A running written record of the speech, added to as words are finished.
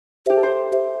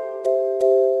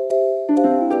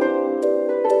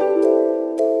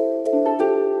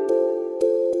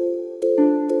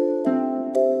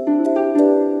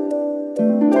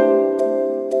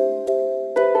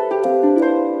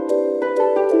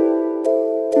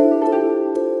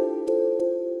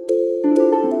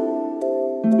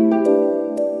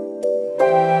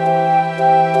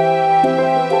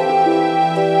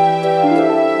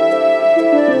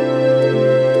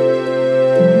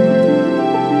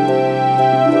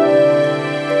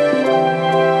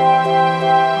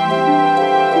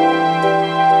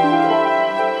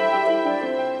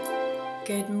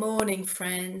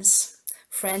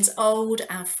friends old,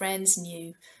 our friends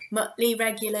new, Mutley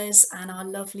regulars and our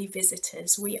lovely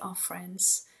visitors. We are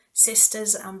friends,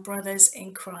 sisters and brothers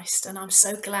in Christ, and I'm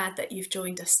so glad that you've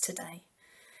joined us today.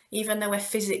 Even though we're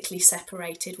physically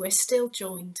separated, we're still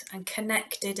joined and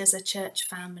connected as a church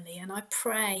family, and I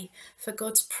pray for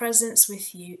God's presence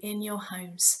with you in your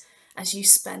homes as you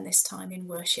spend this time in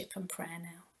worship and prayer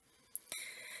now.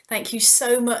 Thank you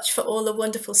so much for all the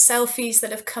wonderful selfies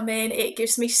that have come in. It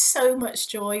gives me so much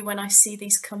joy when I see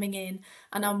these coming in,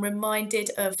 and I'm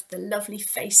reminded of the lovely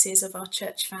faces of our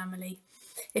church family.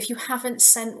 If you haven't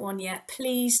sent one yet,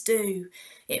 please do.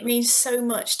 It means so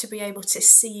much to be able to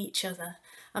see each other.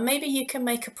 And maybe you can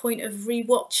make a point of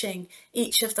re-watching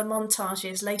each of the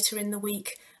montages later in the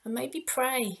week and maybe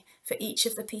pray for each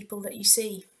of the people that you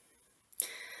see.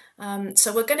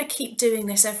 So we're going to keep doing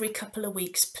this every couple of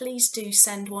weeks. Please do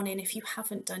send one in if you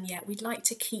haven't done yet. We'd like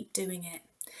to keep doing it.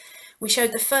 We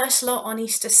showed the first lot on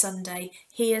Easter Sunday.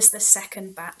 Here's the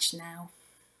second batch now.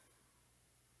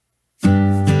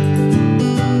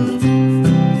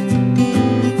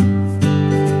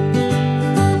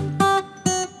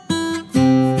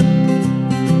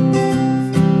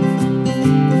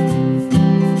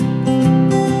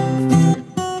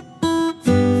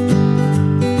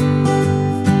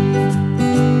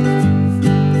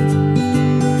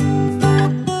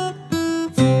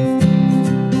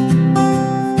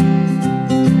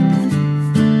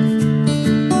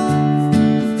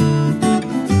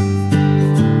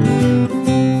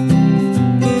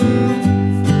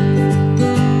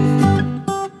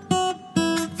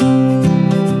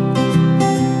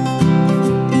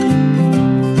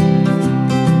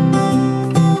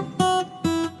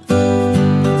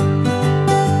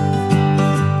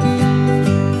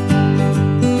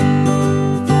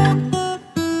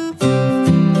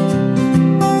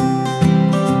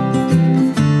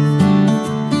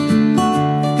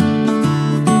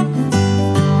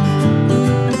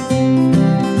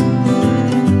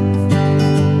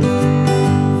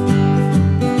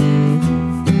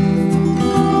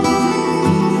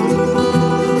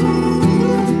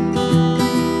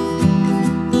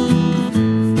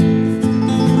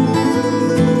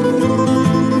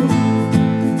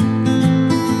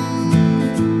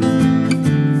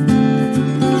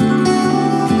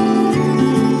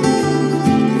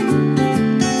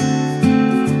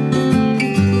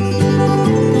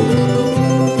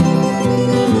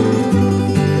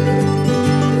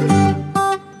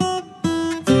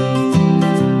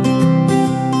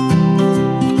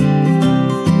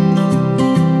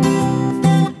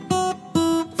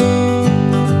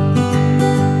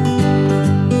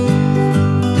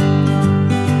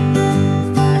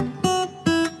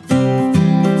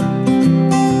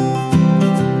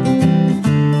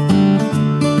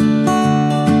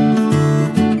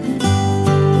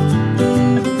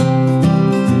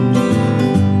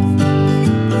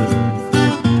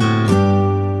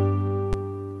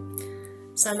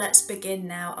 So let's begin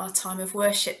now our time of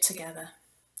worship together.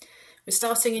 We're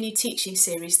starting a new teaching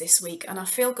series this week, and I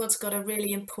feel God's got a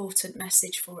really important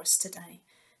message for us today.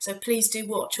 So please do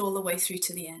watch all the way through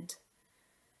to the end.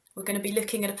 We're going to be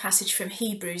looking at a passage from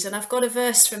Hebrews, and I've got a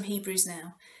verse from Hebrews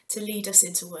now to lead us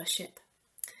into worship.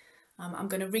 I'm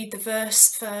going to read the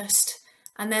verse first,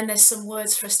 and then there's some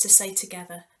words for us to say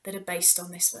together that are based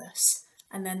on this verse,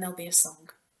 and then there'll be a song.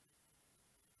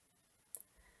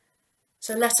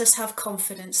 So let us have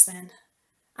confidence then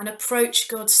and approach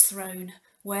God's throne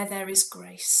where there is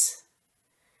grace.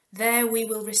 There we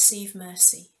will receive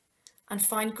mercy and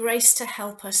find grace to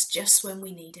help us just when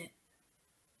we need it.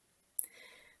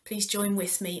 Please join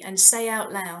with me and say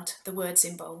out loud the words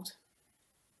in bold.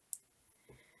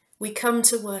 We come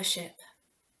to worship.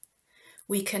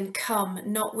 We can come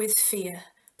not with fear,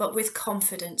 but with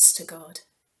confidence to God.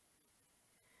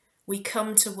 We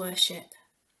come to worship.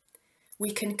 We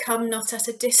can come not at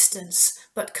a distance,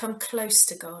 but come close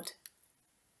to God.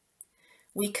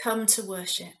 We come to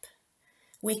worship.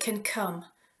 We can come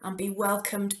and be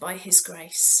welcomed by his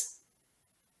grace.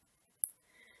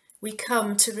 We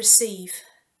come to receive.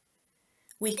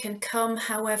 We can come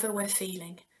however we're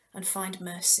feeling and find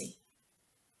mercy.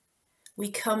 We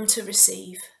come to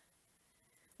receive.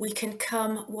 We can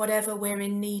come whatever we're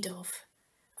in need of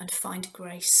and find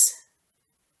grace.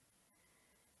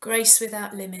 Grace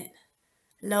without limit.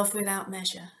 Love without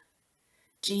measure.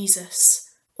 Jesus,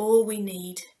 all we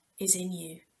need is in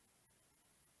you.